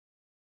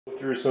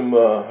through some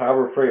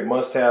Harbor Freight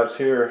must-haves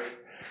here.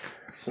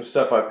 Some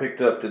stuff I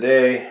picked up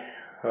today.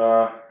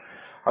 I've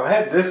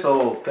had this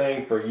old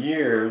thing for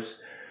years,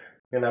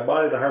 and I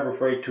bought it at Harbor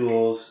Freight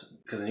Tools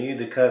because I needed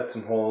to cut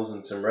some holes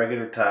in some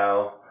regular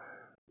tile,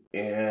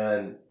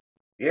 and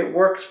it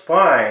works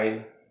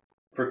fine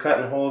for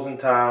cutting holes in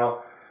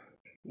tile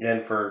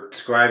and for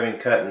scribing,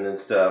 cutting, and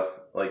stuff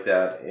like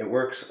that. It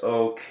works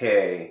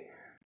okay,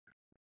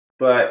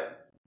 but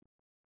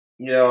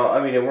you know,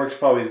 I mean, it works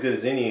probably as good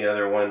as any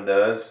other one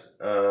does.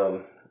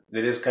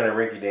 It is kind of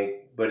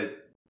rinky-dink, but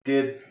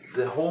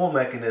the whole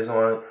mechanism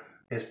on it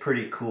is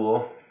pretty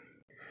cool.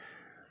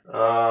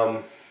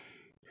 And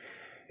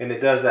it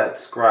does that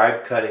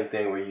scribe cutting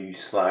thing where you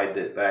slide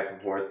it back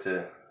and forth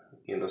to,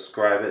 you know,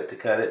 scribe it to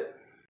cut it.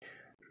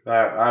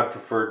 I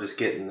prefer just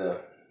getting the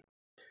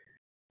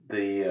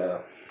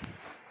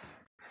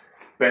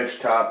bench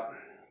top.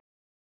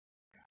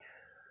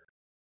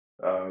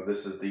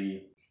 This is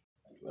the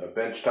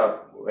benchtop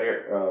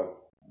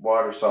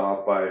water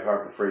saw by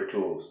Harbor Freight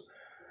Tools.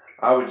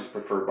 I would just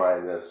prefer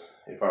buying this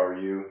if I were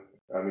you.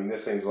 I mean,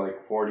 this thing's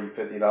like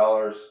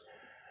 $40–50.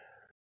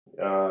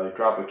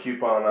 Drop a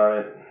coupon on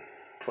it,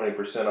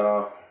 20%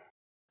 off.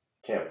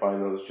 Can't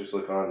find those, just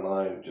look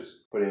online.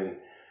 Just put in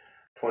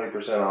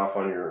 20% off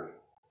on your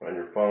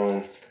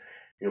phone.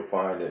 You'll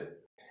find it.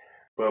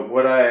 But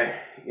what I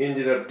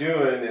ended up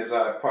doing is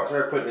I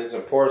started putting in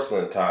some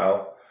porcelain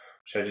tile,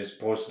 which I just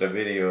posted a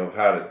video of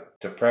how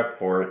to prep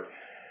for it.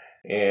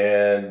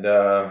 And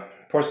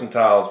porcelain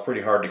tile is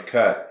pretty hard to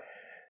cut,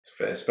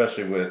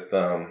 especially with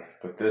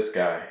this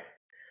guy.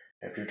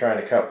 If you're trying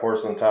to cut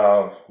porcelain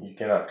tile, you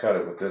cannot cut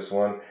it with this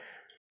one.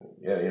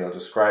 Yeah, you know, to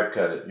scribe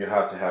cut it, you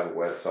have to have a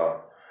wet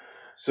saw.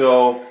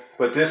 So,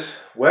 but this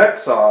wet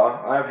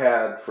saw I've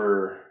had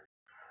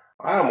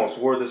I almost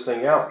wore this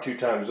thing out 2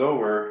 times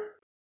over.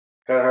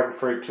 Got a Harbor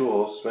Freight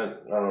Tools, spent,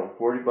 I don't know,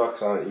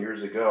 $40 on it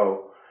years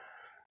ago.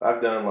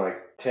 I've done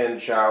like 10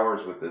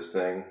 showers with this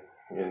thing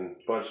and a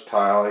bunch of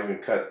tile. I even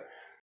cut,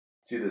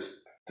 see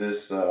this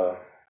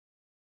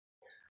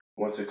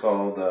what's it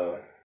called,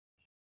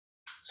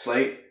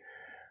 slate.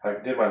 I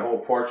did my whole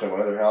porch on my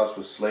other house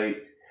with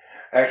slate.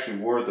 I actually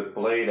wore the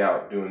blade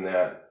out doing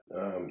that.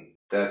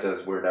 That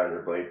does wear down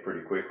your blade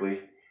pretty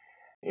quickly.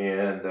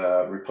 And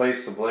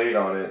replaced the blade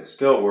on it. It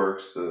still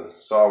works. The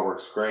saw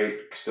works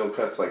great. Still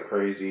cuts like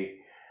crazy.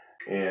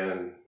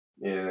 And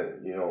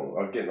you know,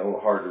 I'm getting a little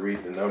hard to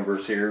read the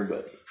numbers here,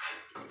 but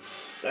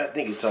I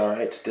think it's all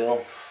right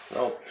still.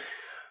 I'll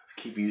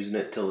keep using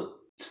it till it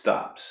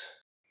stops.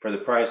 For the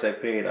price I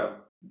paid, I've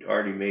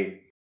already made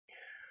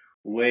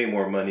way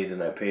more money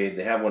than I paid.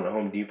 They have one at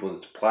Home Depot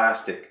that's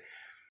plastic.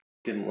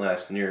 Didn't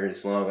last near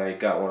as long. I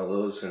got one of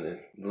those and a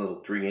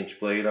little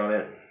 3-inch blade on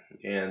it,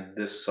 and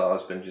this saw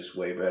has been just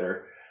way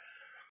better.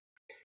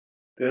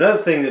 Another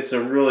thing that's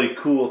a really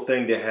cool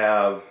thing to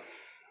have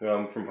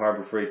from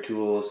Harbor Freight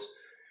Tools,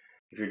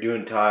 if you're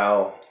doing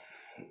tile,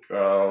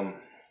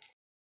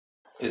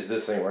 is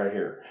this thing right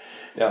here.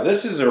 Now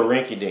this is a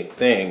rinky-dink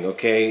thing,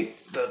 okay?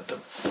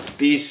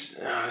 These,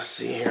 let's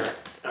see here.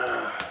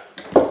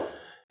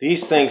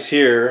 These things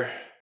here,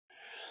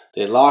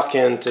 they lock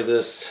into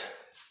this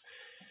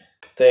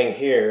thing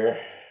here,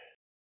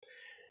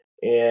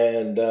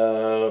 and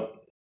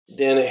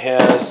then it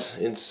has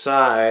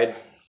inside,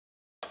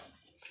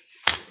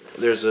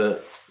 there's a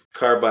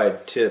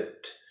carbide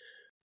tipped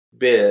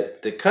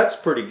bit that cuts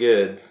pretty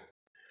good.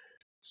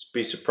 It's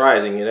be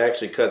surprising, it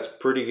actually cuts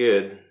pretty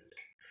good.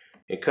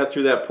 It cut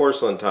through that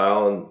porcelain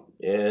tile,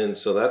 and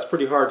so that's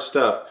pretty hard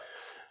stuff.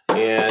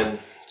 And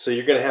so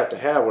you're going to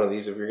have one of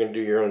these if you're going to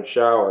do your own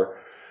shower.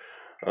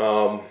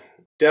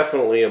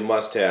 Definitely a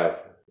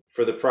must-have.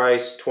 For the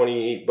price,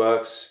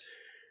 $28,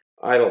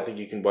 I don't think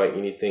you can buy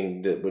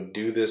anything that would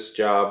do this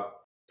job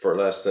for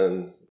less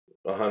than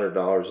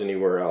 $100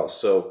 anywhere else.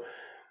 So,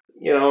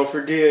 you know, if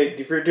you're a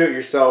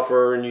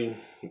do-it-yourselfer and you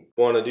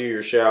want to do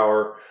your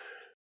shower,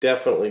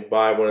 definitely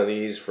buy one of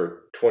these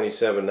for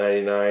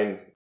 $27.99.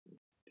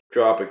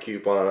 Drop a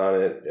coupon on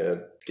it,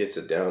 gets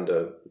it down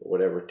to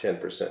whatever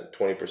 10%,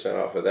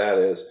 20% off of that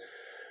is,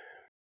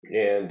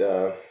 and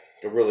a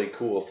really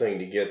cool thing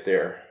to get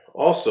there.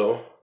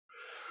 Also,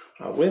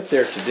 I went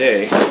there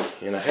today,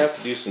 and I have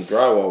to do some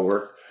drywall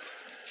work,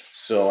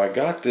 so I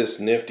got this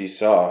nifty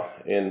saw,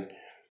 and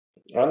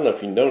I don't know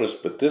if you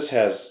noticed, but this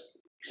has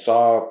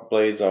saw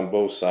blades on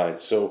both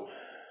sides, so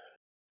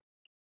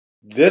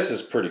this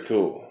is pretty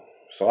cool.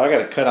 So I got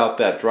to cut out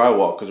that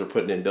drywall because we're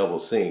putting in double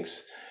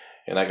sinks,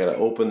 and I got to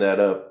open that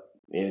up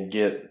and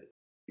get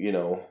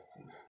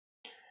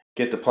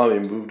the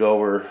plumbing moved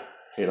over.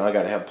 You know, I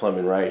got to have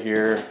plumbing right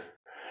here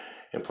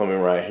and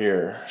plumbing right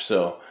here.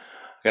 So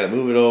I got to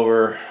move it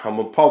over. I'm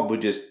going to probably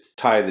just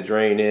tie the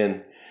drain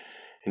in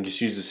and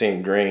just use the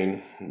same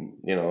drain,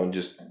 you know, and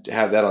just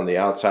have that on the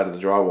outside of the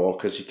drywall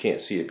because you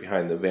can't see it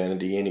behind the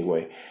vanity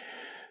anyway.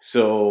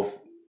 So,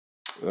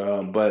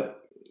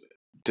 but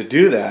to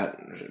do that,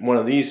 one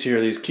of these here,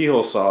 these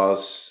keyhole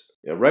saws,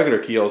 a regular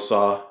keyhole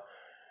saw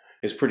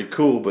is pretty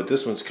cool, but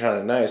this one's kind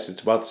of nice.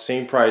 It's about the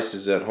same price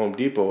as at Home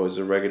Depot as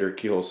a regular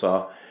keyhole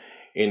saw,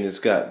 and it's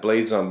got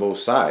blades on both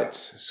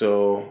sides.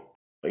 So,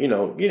 you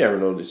know, you never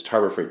know, this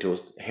Harbor Freight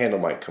tools handle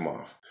might come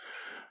off.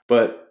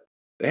 But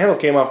the handle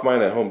came off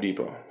mine at Home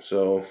Depot.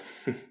 So,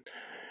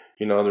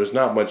 you know, there's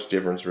not much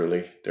difference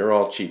really. They're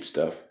all cheap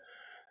stuff.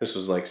 This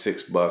was like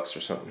 $6 or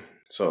something.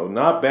 So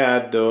not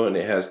bad though, and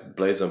it has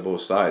blades on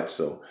both sides.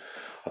 So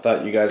I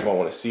thought you guys might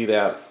want to see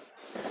that.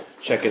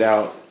 Check it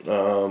out.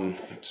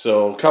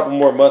 So a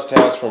couple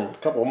must-haves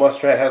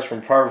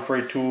from Harbor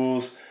Freight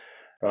Tools.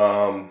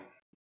 I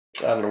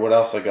don't know what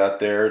else I got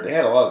there. They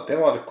had a lot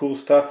of cool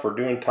stuff for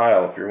doing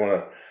tile. If you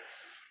want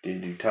to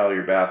do tile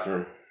your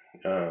bathroom,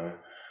 I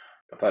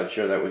thought I'd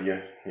share that with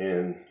you,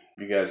 and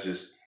you guys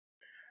just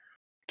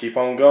keep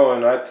on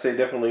going. I'd say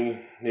definitely.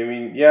 I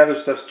mean, yeah, their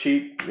stuff's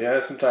cheap. Yeah,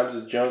 sometimes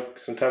it's junk.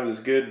 Sometimes it's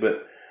good.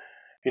 But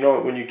you know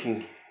what? When you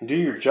can do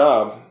your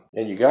job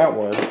and you got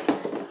one,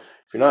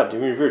 if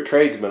you're a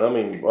tradesman, I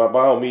mean,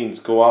 by all means,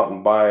 go out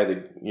and buy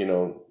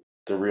the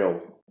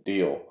real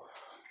deal.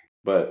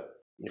 But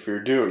if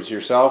you're doing it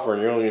yourself, or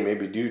you're only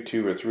maybe do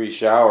 2 or 3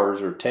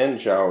 showers or 10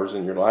 showers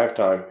in your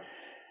lifetime,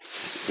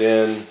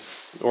 then,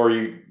 or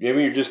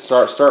maybe you're just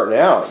starting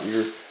out.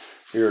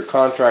 You're a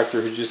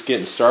contractor who's just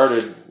getting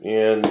started,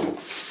 and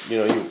you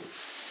know you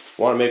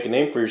want to make a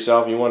name for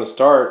yourself. You want to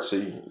start, so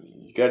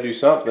you got to do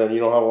something. You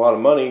don't have a lot of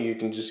money. You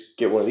can just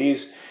get one of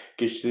these,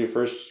 get you through the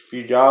first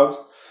few jobs,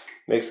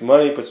 make some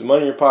money, put some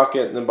money in your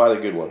pocket, and then buy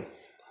the good one.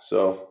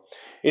 So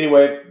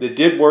anyway, it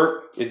did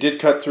work. It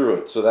did cut through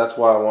it. So that's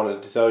why I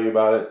wanted to tell you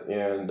about it.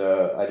 And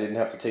I didn't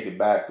have to take it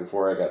back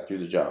before I got through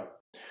the job.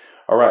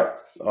 All right.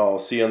 I'll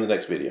see you on the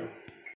next video.